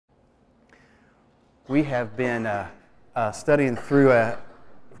we have been studying through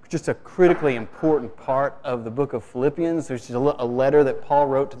just a critically important part of the book of Philippians. There's just a letter that Paul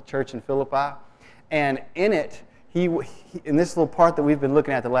wrote to the church in Philippi. And in it, in this little part that we've been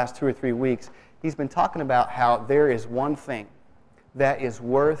looking at the last 2 or 3 weeks, he's been talking about how there is one thing that is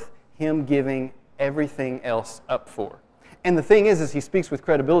worth him giving everything else up for. And the thing is he speaks with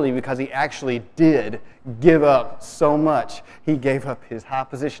credibility because he actually did give up so much. He gave up his high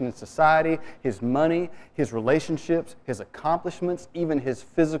position in society, his money, his relationships, his accomplishments, even his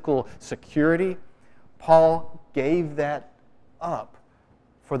physical security. Paul gave that up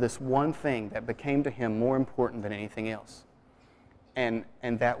for this one thing that became to him more important than anything else. And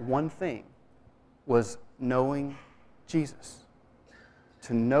that one thing was knowing Jesus.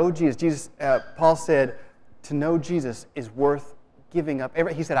 To know Jesus. Paul said, to know Jesus is worth giving up.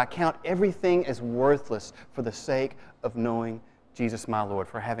 He said, I count everything as worthless for the sake of knowing Jesus my Lord,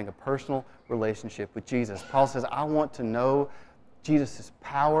 for having a personal relationship with Jesus. Paul says, I want to know Jesus'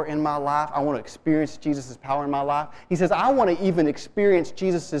 power in my life. I want to experience Jesus' power in my life. He says, I want to even experience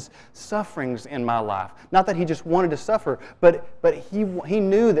Jesus' sufferings in my life. Not that he just wanted to suffer, but he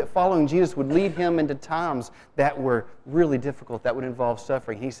knew that following Jesus would lead him into times that were really difficult, that would involve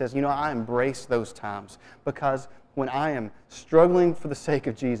suffering. He says, I embrace those times because when I am struggling for the sake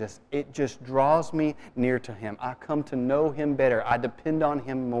of Jesus, it just draws me near to Him. I come to know Him better. I depend on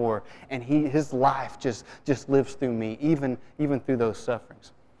Him more. And His life just lives through me, even through those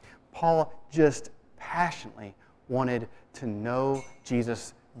sufferings. Paul just passionately wanted to know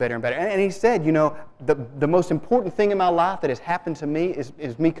Jesus better and better. And he said, the most important thing in my life that has happened to me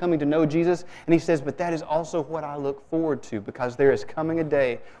is me coming to know Jesus. And he says, but that is also what I look forward to, because there is coming a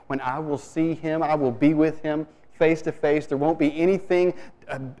day when I will see Him, I will be with Him face to face. There won't be anything,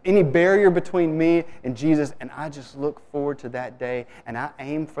 any barrier between me and Jesus, and I just look forward to that day, and I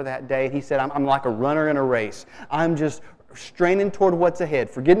aim for that day. He said, I'm like a runner in a race. I'm just straining toward what's ahead,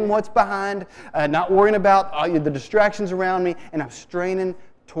 forgetting what's behind, not worrying about the distractions around me, and I'm straining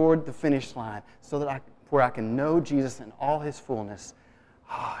toward the finish line so that where I can know Jesus in all His fullness.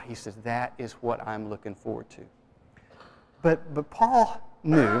 He says, that is what I'm looking forward to. But Paul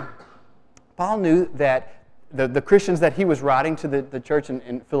knew that the Christians that he was writing to the church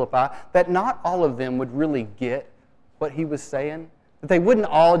in Philippi, that not all of them would really get what he was saying. That they wouldn't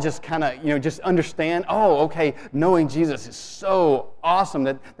all just kind of, just understand, okay, knowing Jesus is so awesome,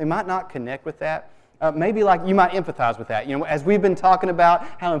 that they might not connect with that. Maybe like you might empathize with that. As we've been talking about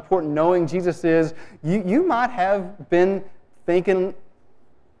how important knowing Jesus is, you might have been thinking,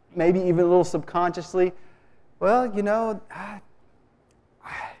 maybe even a little subconsciously, well,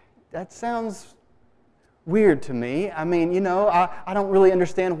 that sounds weird to me. I mean, I don't really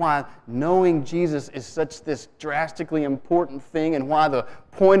understand why knowing Jesus is such this drastically important thing, and why the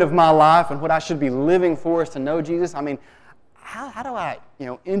point of my life and what I should be living for is to know Jesus. I mean, how do I,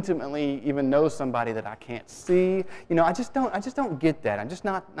 intimately even know somebody that I can't see? I just don't get that. I'm just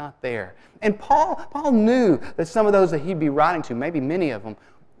not there. And Paul knew that some of those that he'd be writing to, maybe many of them,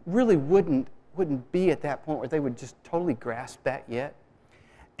 really wouldn't be at that point where they would just totally grasp that yet.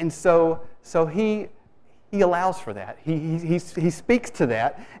 And so he allows for that. He speaks to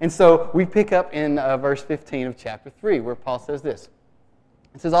that. And so we pick up in verse 15 of chapter 3, where Paul says this.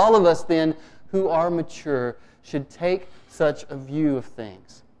 It says, all of us then who are mature should take such a view of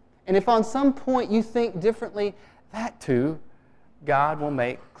things. And if on some point you think differently, that too God will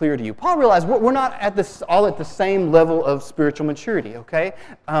make clear to you. Paul realized we're not all at the same level of spiritual maturity, okay?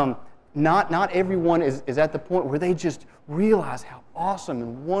 Not everyone is at the point where they just realize how awesome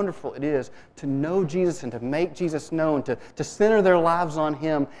and wonderful it is to know Jesus and to make Jesus known, to center their lives on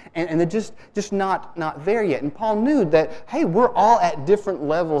Him, and they're just not there yet. And Paul knew that, hey, we're all at different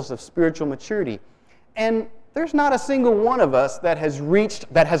levels of spiritual maturity. And there's not a single one of us that has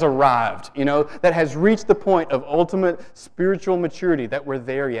arrived, that has reached the point of ultimate spiritual maturity, that we're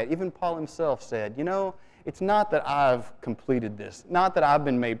there yet. Even Paul himself said, it's not that I've completed this, not that I've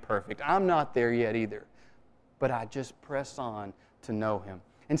been made perfect. I'm not there yet either. But I just press on to know Him.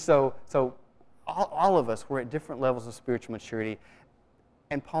 And so all of us, we're at different levels of spiritual maturity.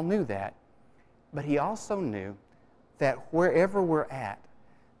 And Paul knew that. But he also knew that wherever we're at,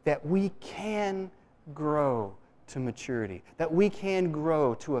 that we can grow to maturity, that we can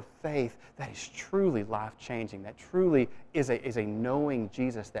grow to a faith that is truly life-changing, that truly is a knowing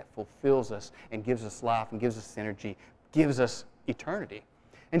Jesus that fulfills us and gives us life and gives us energy, gives us eternity.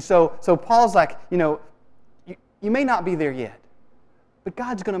 And so Paul's like, you may not be there yet, but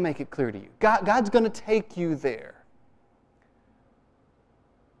God's going to make it clear to you. God's going to take you there.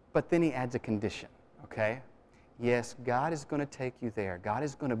 But then he adds a condition, okay? Yes, God is going to take you there. God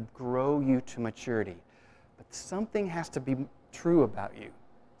is going to grow you to maturity. But something has to be true about you.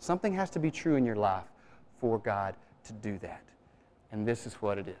 Something has to be true in your life for God to do that. And this is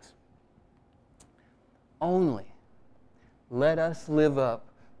what it is. Only let us live up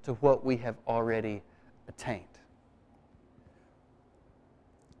to what we have already attained.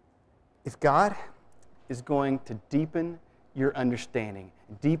 If God is going to deepen your understanding,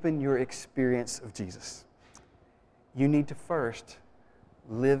 deepen your experience of Jesus, you need to first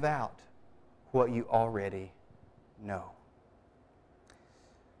live out what you already know.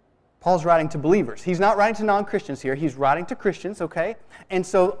 Paul's writing to believers. He's not writing to non-Christians here. He's writing to Christians, okay? And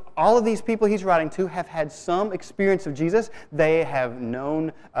so all of these people he's writing to have had some experience of Jesus. They have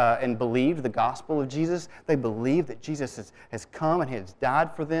known and believed the gospel of Jesus. They believe that Jesus has come and has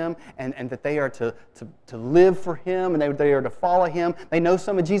died for them, and that they are to live for Him, and they are to follow Him. They know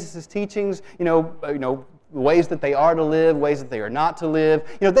some of Jesus' teachings, ways that they are to live, ways that they are not to live.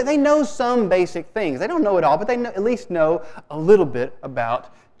 They know some basic things. They don't know it all, but they at least know a little bit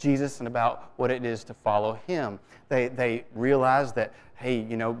about Jesus and about what it is to follow Him. They realize that, hey,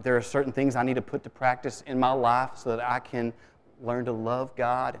 there are certain things I need to put to practice in my life so that I can learn to love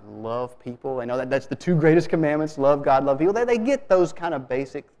God and love people. They know that's the two greatest commandments, love God, love people. They get those kind of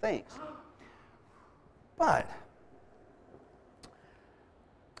basic things. But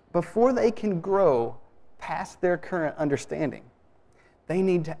before they can grow past their current understanding, they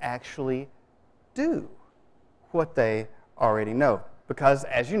need to actually do what they already know. Because,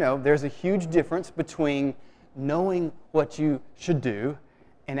 as you know, there's a huge difference between knowing what you should do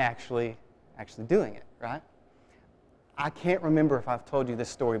and actually doing it, right? I can't remember if I've told you this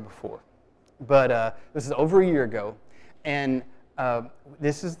story before, but this is over a year ago, and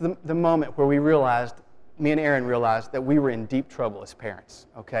this is the moment where me and Aaron realized that we were in deep trouble as parents,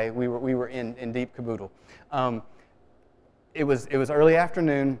 okay? We were in deep caboodle. It was early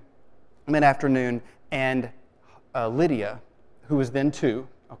afternoon, mid-afternoon, and Lydia, who was then 2,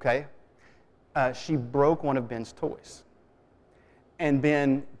 okay, she broke one of Ben's toys. And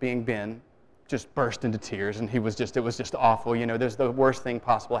Ben, being Ben, just burst into tears, and it was just awful. There's the worst thing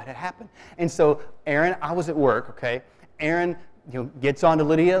possible that had happened. And so Aaron, I was at work, okay? Aaron, gets on to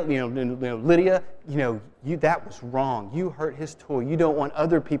Lydia, Lydia, that was wrong. You hurt his toy. You don't want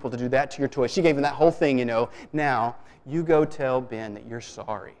other people to do that to your toy. She gave him that whole thing, Now, you go tell Ben that you're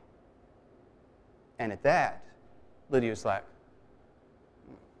sorry. And at that, Lydia's like,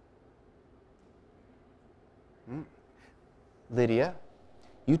 Lydia,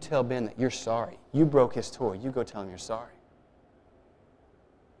 you tell Ben that you're sorry. You broke his toy. You go tell him you're sorry.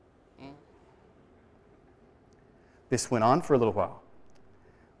 This went on for a little while.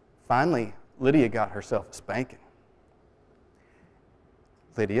 Finally, Lydia got herself a spanking.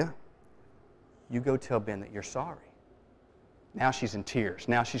 Lydia, you go tell Ben that you're sorry. Now she's in tears.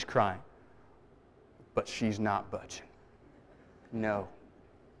 Now she's crying. But she's not budging. No.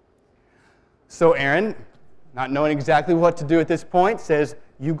 So Aaron, not knowing exactly what to do at this point, says,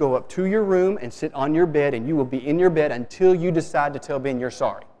 you go up to your room and sit on your bed, and you will be in your bed until you decide to tell Ben you're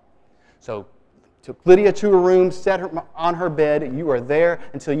sorry. So took Lydia to her room, set her on her bed. You are there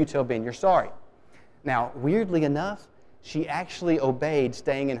until you tell Ben you're sorry. Now, weirdly enough, she actually obeyed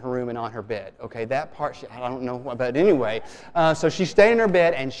staying in her room and on her bed. Okay, that part, I don't know, but anyway. So she stayed in her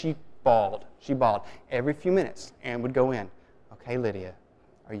bed, and she bawled. She bawled. Every few minutes, Aaron would go in. Okay, Lydia,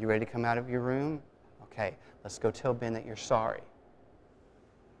 are you ready to come out of your room? Okay, let's go tell Ben that you're sorry.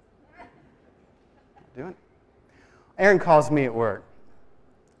 Doing it. Aaron calls me at work.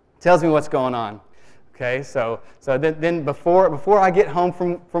 Tells me what's going on. Okay, so then before I get home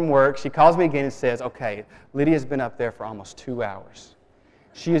from work, she calls me again and says, okay, Lydia's been up there for almost 2 hours.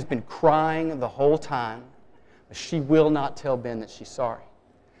 She has been crying the whole time, but she will not tell Ben that she's sorry.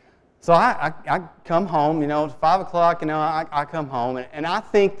 So I come home, 5 o'clock, I come home, and I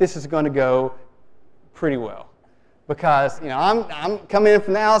think this is going to go pretty well. Because I'm coming in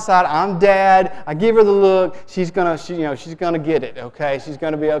from the outside. I'm Dad. I give her the look. She's gonna get it. Okay, she's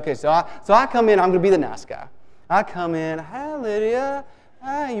gonna be okay. So I come in. I'm gonna be the nice guy. I come in. Hi, Lydia.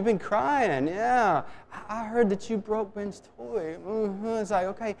 Hi, you've been crying. Yeah, I heard that you broke Ben's toy. It's like,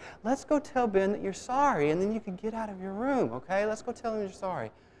 okay, let's go tell Ben that you're sorry, and then you can get out of your room. Okay, let's go tell him you're sorry.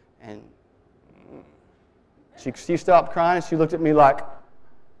 And she stopped crying. And she looked at me like,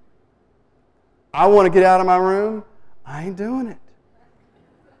 I want to get out of my room. I ain't doing it.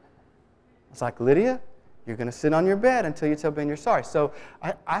 It's like, Lydia, you're going to sit on your bed until you tell Ben you're sorry. So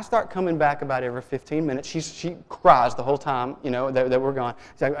I start coming back about every 15 minutes. She cries the whole time, that we're gone.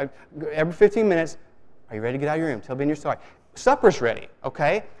 So every 15 minutes, are you ready to get out of your room? Tell Ben you're sorry. Supper's ready,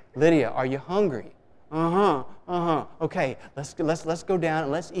 okay? Lydia, are you hungry? Okay, let's go down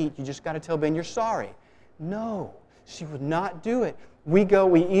and let's eat. You just got to tell Ben you're sorry. No, she would not do it. We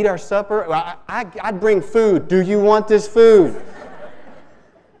eat our supper. I'd bring food. Do you want this food?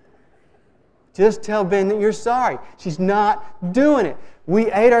 Just tell Ben that you're sorry. She's not doing it.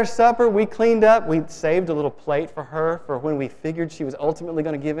 We ate our supper. We cleaned up. We saved a little plate for her for when we figured she was ultimately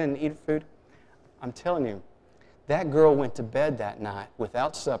going to give in and eat food. I'm telling you, that girl went to bed that night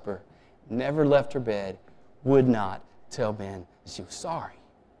without supper, never left her bed, would not tell Ben that she was sorry.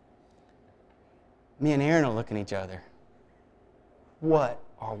 Me and Aaron are looking at each other. What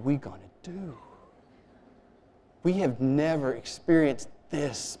are we going to do? We have never experienced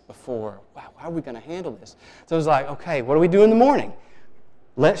this before. Wow, how are we going to handle this? So it was like, okay, what do we do in the morning?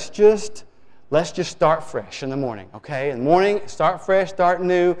 Let's just start fresh in the morning, okay? In the morning, start fresh, start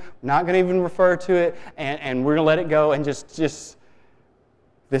new. Not going to even refer to it, and we're going to let it go, and just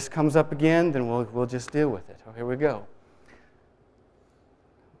this comes up again, then we'll just deal with it. Oh, here we go.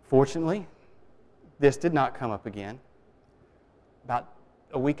 Fortunately, this did not come up again. About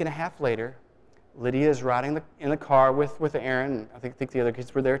a week and a half later, Lydia is riding in the car with Aaron. I think the other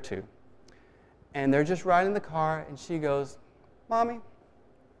kids were there too. And they're just riding in the car, and she goes, "Mommy,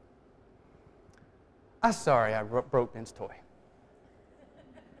 I'm sorry I broke Ben's toy."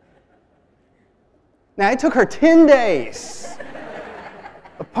 Now, it took her 10 days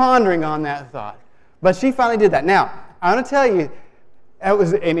of pondering on that thought. But she finally did that. Now, I want to tell you, that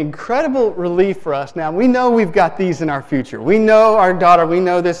was an incredible relief for us. Now, we know we've got these in our future. We know our daughter. We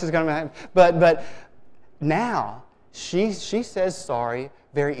know this is going to happen. But now, she says sorry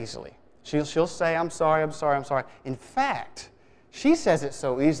very easily. She'll say, I'm sorry. In fact, she says it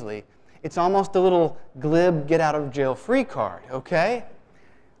so easily, it's almost a little glib get-out-of-jail-free card, okay?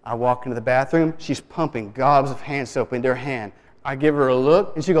 I walk into the bathroom. She's pumping gobs of hand soap into her hand. I give her a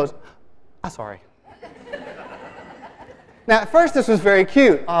look, and she goes, "I'm sorry." Now, at first, this was very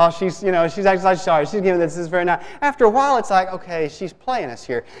cute. Oh, she's acting like sorry. She's giving this is very nice. After a while, it's like, okay, she's playing us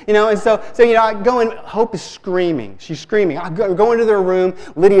here, and so I go in. Hope is screaming. She's screaming. I go into their room.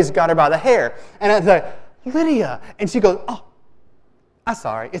 Lydia's got her by the hair, and I was like, "Lydia," and she goes, "Oh, I'm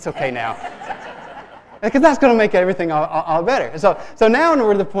sorry. It's okay now." Because that's going to make everything all better. So now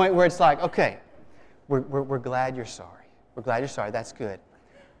we're to the point where it's like, okay, we're glad you're sorry. We're glad you're sorry. That's good.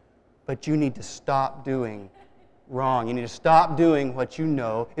 But you need to stop doing wrong. You need to stop doing what you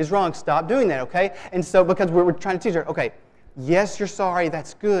know is wrong. Stop doing that, okay? And so because we're trying to teach her, okay, yes, you're sorry.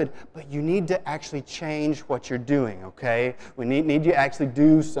 That's good. But you need to actually change what you're doing, okay? We need you to actually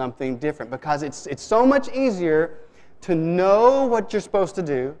do something different because it's so much easier to know what you're supposed to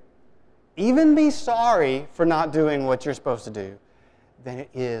do, even be sorry for not doing what you're supposed to do, than it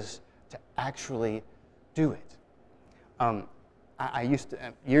is to actually do it. I used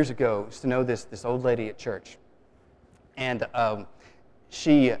to, years ago, used to know this old lady at church. And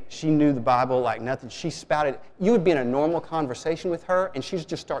she knew the Bible like nothing. She spouted. You would be in a normal conversation with her, and she'd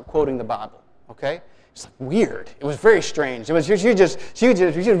just start quoting the Bible, okay? It's like weird. It was very strange. It was she just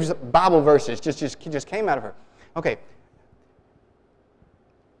Bible verses just came out of her. Okay.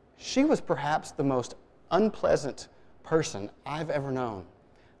 She was perhaps the most unpleasant person I've ever known.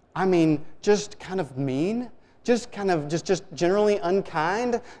 I mean, just kind of mean, just generally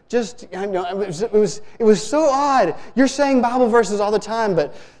unkind. It was so odd. You're saying Bible verses all the time,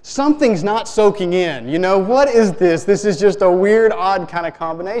 but something's not soaking in. What is this? This is just a weird, odd kind of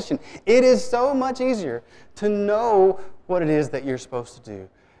combination. It is so much easier to know what it is that you're supposed to do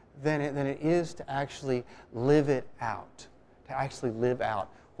than it is to actually live it out, to actually live out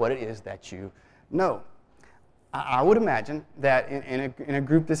what it is that you know. I would imagine that in a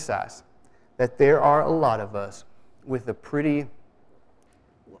group this size, that there are a lot of us with a pretty,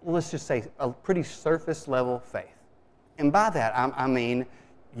 let's just say, a pretty surface level faith. And by that, I mean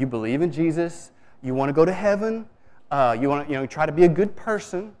you believe in Jesus, you want to go to heaven, you want to try to be a good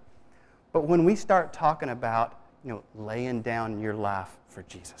person, but when we start talking about laying down your life for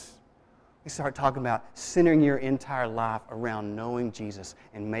Jesus, we start talking about centering your entire life around knowing Jesus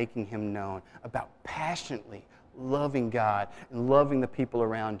and making Him known, about passionately loving God and loving the people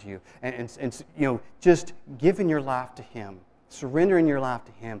around you, and just giving your life to Him, surrendering your life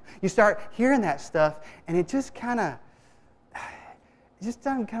to Him. You start hearing that stuff, and it just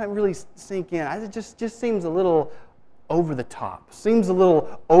doesn't kind of really sink in. It just seems a little over the top. Seems a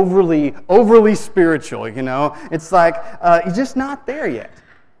little overly spiritual. It's like you're just not there yet.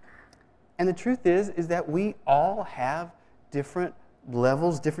 And the truth is that we all have different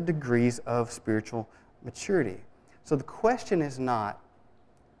levels, different degrees of spiritual maturity. So the question is not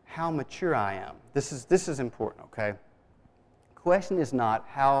how mature I am. This is important, okay? The question is not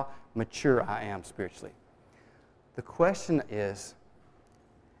how mature I am spiritually. The question is,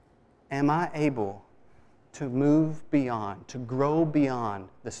 am I able to move beyond, to grow beyond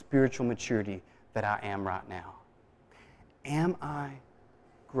the spiritual maturity that I am right now? Am I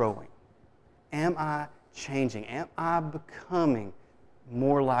growing? Am I changing? Am I becoming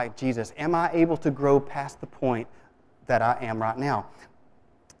more like Jesus? Am I able to grow past the point that I am right now?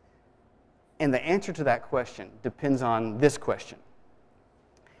 And the answer to that question depends on this question.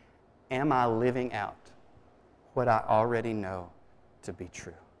 Am I living out what I already know to be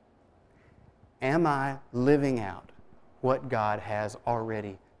true? Am I living out what God has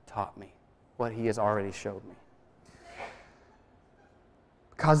already taught me, what He has already showed me?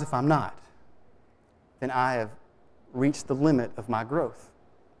 Because if I'm not, then I have reached the limit of my growth.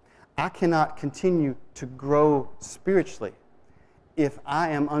 I cannot continue to grow spiritually if I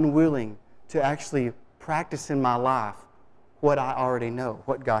am unwilling to actually practice in my life what I already know,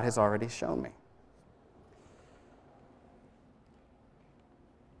 what God has already shown me.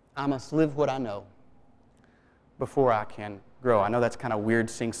 I must live what I know before I can grow. I know that's kind of weird,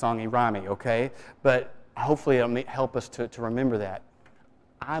 sing-songy, rhymey, okay? But hopefully it'll help us to remember that.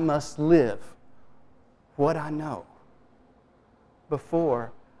 I must live what I know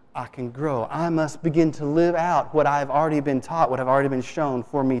before I can grow. I must begin to live out what I've already been taught, what I've already been shown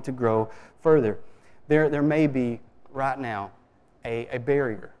for me to grow further. There may be right now a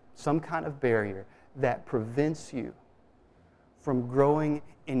barrier, some kind of barrier that prevents you from growing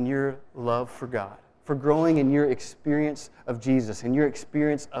in your love for God, for growing in your experience of Jesus, in your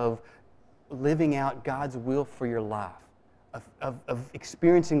experience of living out God's will for your life, of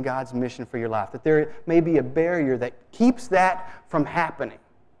experiencing God's mission for your life, that there may be a barrier that keeps that from happening.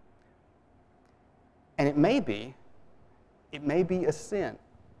 And it may be a sin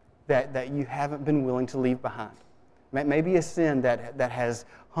that you haven't been willing to leave behind. It may be a sin that has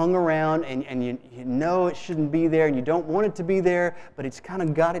hung around and you know it shouldn't be there and you don't want it to be there, but it's kind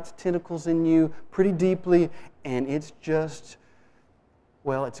of got its tentacles in you pretty deeply, and it's just,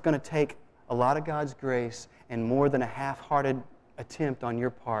 well, it's going to take a lot of God's grace and more than a half-hearted attempt on your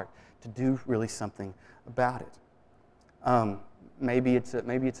part to do really something about it. Maybe it's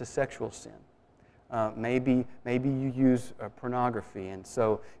a sexual sin. Maybe you use pornography, and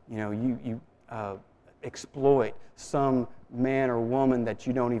so you exploit some man or woman that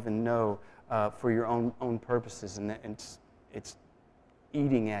you don't even know for your own purposes, and it's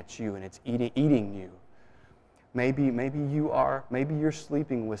eating at you and it's eating you. Maybe you're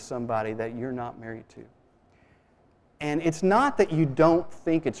sleeping with somebody that you're not married to. And it's not that you don't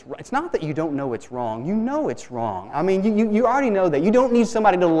think it's not that you don't know it's wrong. You know it's wrong. I mean, you already know that. You don't need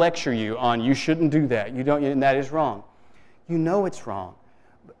somebody to lecture you on you shouldn't do that. You don't, and that is wrong. You know it's wrong.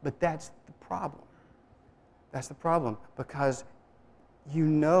 But that's the problem. That's the problem, because you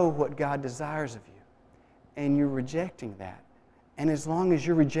know what God desires of you, and you're rejecting that. And as long as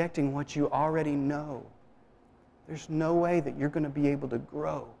you're rejecting what you already know, there's no way that you're going to be able to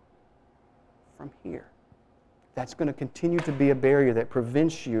grow from here. That's going to continue to be a barrier that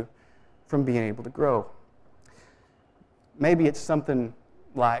prevents you from being able to grow. Maybe it's something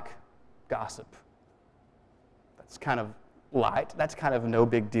like gossip. That's kind of light. That's kind of no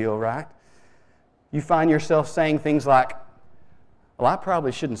big deal, right? You find yourself saying things like, well, I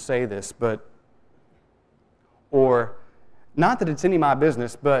probably shouldn't say this, but, or, not that it's any of my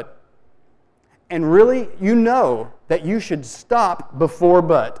business, but, and really, you know that you should stop before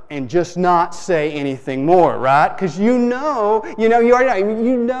but and just not say anything more, right? Because you already know,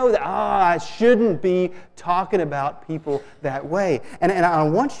 you know that, I shouldn't be talking about people that way. And I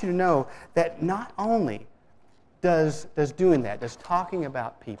want you to know that not only does doing that, does talking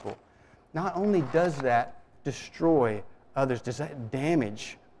about people, not only does that destroy others, does that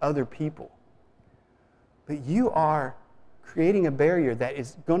damage other people, but you are creating a barrier that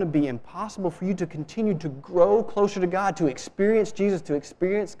is going to be impossible for you to continue to grow closer to God, to experience Jesus, to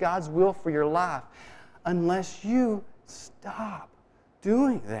experience God's will for your life, unless you stop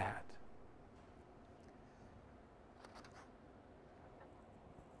doing that.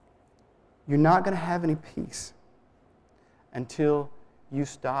 You're not going to have any peace until you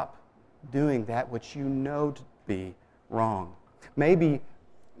stop doing that which you know to be wrong. Maybe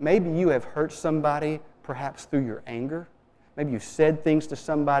you have hurt somebody, perhaps through your anger. Maybe you've said things to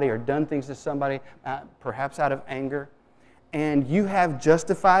somebody or done things to somebody, perhaps out of anger. And you have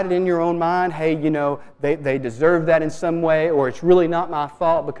justified it in your own mind. Hey, they deserve that in some way, or it's really not my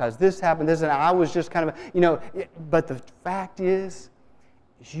fault because this happened, and I was just kind of, But the fact is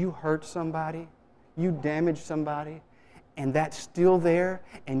you hurt somebody, you damaged somebody, and that's still there,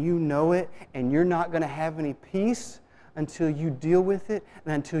 and you know it, and you're not going to have any peace until you deal with it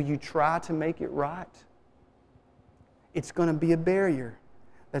and until you try to make it right, it's going to be a barrier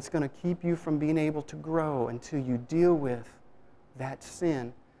that's going to keep you from being able to grow until you deal with that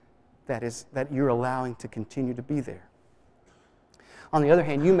sin that you're allowing to continue to be there. On the other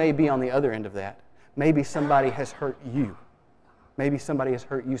hand, you may be on the other end of that. Maybe somebody has hurt you. Maybe somebody has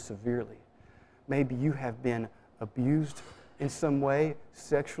hurt you severely. Maybe you have been abused in some way,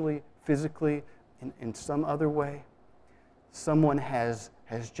 sexually, physically, in some other way. Someone has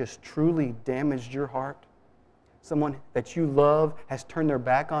just truly damaged your heart. Someone that you love has turned their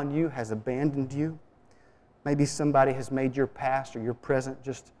back on you, has abandoned you. Maybe somebody has made your past or your present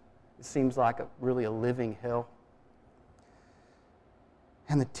just, it seems like really a living hell.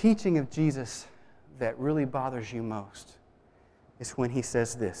 And the teaching of Jesus that really bothers you most is when he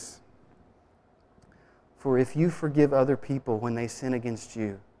says this: "For if you forgive other people when they sin against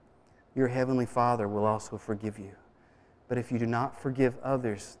you, your heavenly Father will also forgive you. But if you do not forgive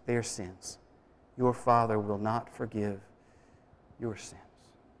others their sins, your Father will not forgive your sins."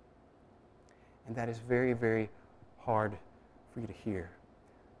 And that is very, very hard for you to hear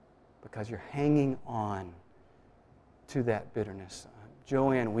because you're hanging on to that bitterness.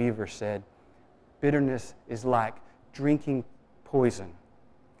 Joanne Weaver said, bitterness is like drinking poison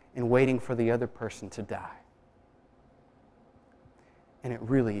and waiting for the other person to die. And it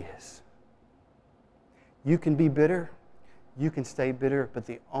really is. You can be bitter, you can stay bitter, but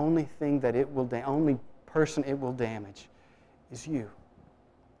the only thing that only person it will damage is you.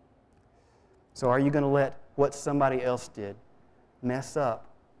 So are you going to let what somebody else did mess up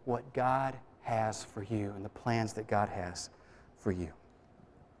what God has for you and the plans that God has for you?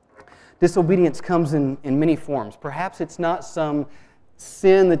 Disobedience comes in many forms. Perhaps it's not some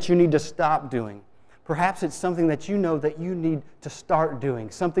sin that you need to stop doing. Perhaps it's something that you know that you need to start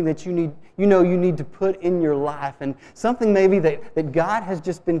doing, something that you need to put in your life, and something maybe that God has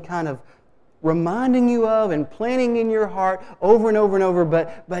just been kind of reminding you of and planting in your heart over and over and over,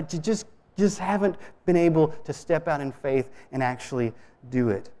 but you just haven't been able to step out in faith and actually do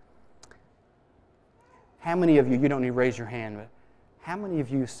it. How many of you don't need to raise your hand, but how many of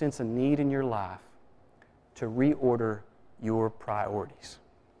you sense a need in your life to reorder your priorities?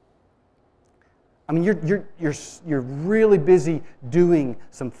 I mean, you're really busy doing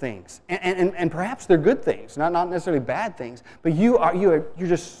some things, and perhaps they're good things, not necessarily bad things. But you're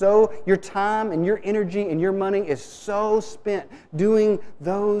just so, your time and your energy and your money is so spent doing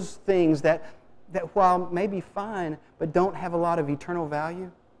those things that while maybe fine, but don't have a lot of eternal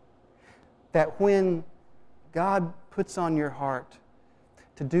value. That when God puts on your heart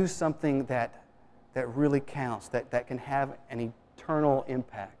to do something that really counts, that can have an eternal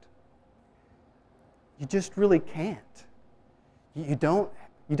impact, you just really can't. You don't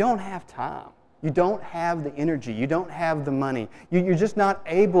have time. You don't have the energy. You don't have the money. You're just not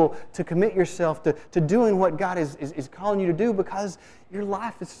able to commit yourself to doing what God is calling you to do because your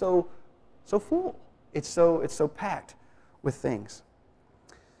life is so full. It's so packed with things.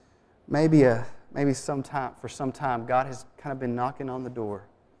 Maybe for some time, God has kind of been knocking on the door,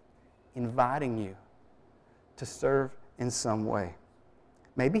 inviting you to serve in some way.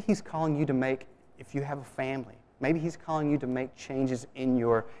 Maybe He's calling you to make, if you have a family, maybe He's calling you to make changes in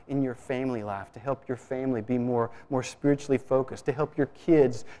your family life, to help your family be more spiritually focused, to help your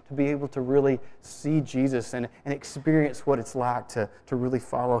kids to be able to really see Jesus and experience what it's like to really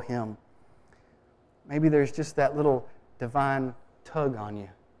follow Him. Maybe there's just that little divine tug on you.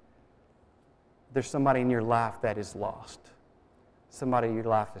 There's somebody in your life that is lost. Somebody in your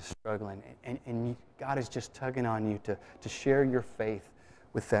life is struggling, and God is just tugging on you to share your faith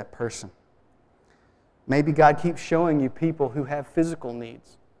with that person. Maybe God keeps showing you people who have physical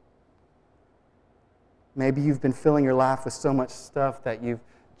needs. Maybe you've been filling your life with so much stuff that you've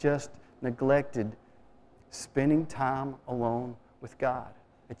just neglected spending time alone with God.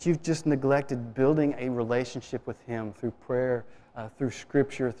 That you've just neglected building a relationship with Him through prayer, through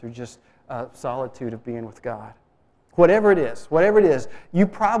Scripture, through just solitude of being with God. Whatever it is, you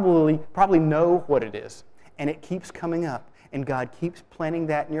probably know what it is. And it keeps coming up. And God keeps planting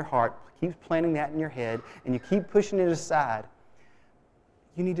that in your heart, keeps planting that in your head, and you keep pushing it aside.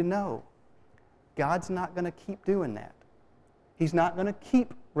 You need to know God's not going to keep doing that. He's not going to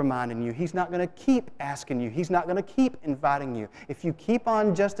keep reminding you. He's not going to keep asking you. He's not going to keep inviting you. If you keep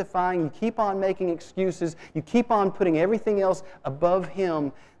on justifying, you keep on making excuses, you keep on putting everything else above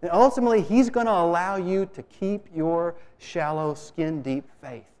Him, then ultimately He's going to allow you to keep your shallow, skin-deep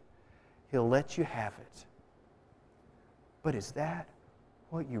faith. He'll let you have it. But is that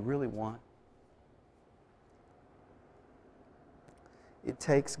what you really want? It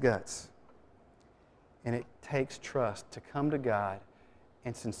takes guts. And it takes trust to come to God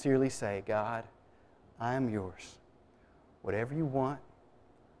and sincerely say, God, I am yours. Whatever you want,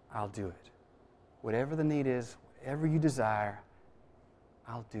 I'll do it. Whatever the need is, whatever you desire,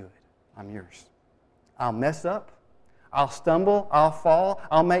 I'll do it. I'm yours. I'll mess up. I'll stumble. I'll fall.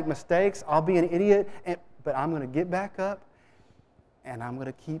 I'll make mistakes. I'll be an idiot. But I'm going to get back up, and I'm going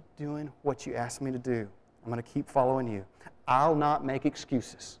to keep doing what you asked me to do. I'm going to keep following you. I'll not make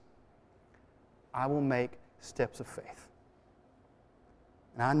excuses. I will make steps of faith.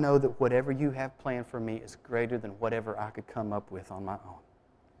 And I know that whatever you have planned for me is greater than whatever I could come up with on my own.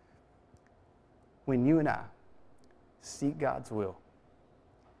 When you and I seek God's will,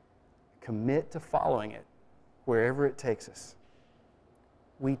 commit to following it wherever it takes us,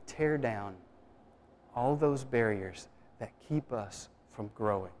 we tear down all those barriers that keep us from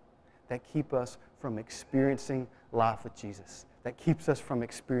growing, that keep us from experiencing life with Jesus, that keeps us from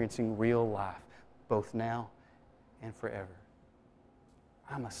experiencing real life, both now and forever.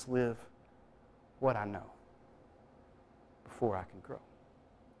 I must live what I know before I can grow.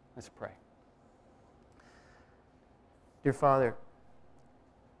 Let's pray. Dear Father,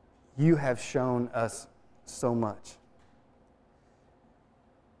 you have shown us so much.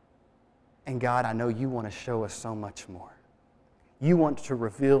 And God, I know you want to show us so much more. You want to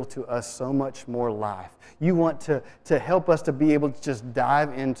reveal to us so much more life. You want to help us to be able to just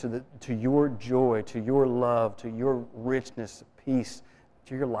dive into to your joy, to your love, to your richness, peace,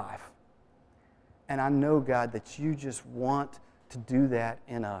 to your life. And I know, God, that you just want to do that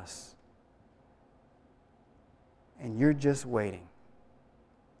in us. And you're just waiting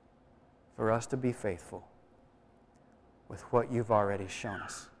for us to be faithful with what you've already shown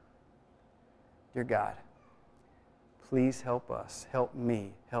us. Dear God, please help us, help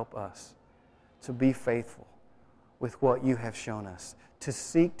me, help us to be faithful with what you have shown us, to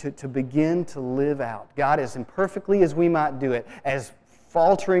seek to begin to live out, God, as imperfectly as we might do it, as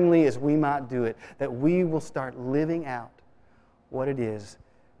falteringly as we might do it, that we will start living out what it is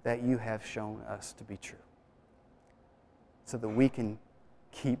that you have shown us to be true, so that we can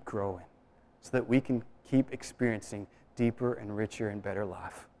keep growing, so that we can keep experiencing deeper and richer and better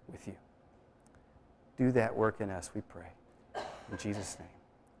life with you. Do that work in us, we pray. In Jesus'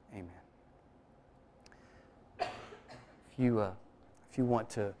 name, amen. If you want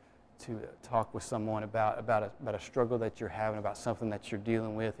to talk with someone about a struggle that you're having, about something that you're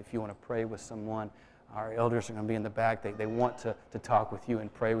dealing with, if you want to pray with someone, our elders are going to be in the back. They want to talk with you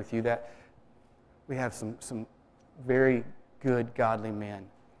and pray with you. That we have some very good, godly men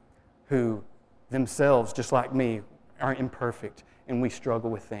who themselves, just like me, are imperfect and we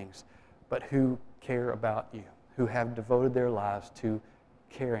struggle with things, but who care about you, who have devoted their lives to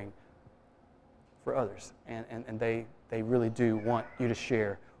caring for others. And they really do want you to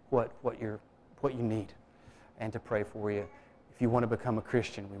share what you need and to pray for you. If you want to become a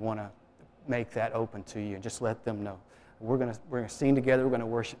Christian, we want to make that open to you and just let them know. We're going to sing together, we're going to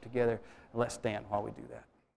worship together, and let's stand while we do that.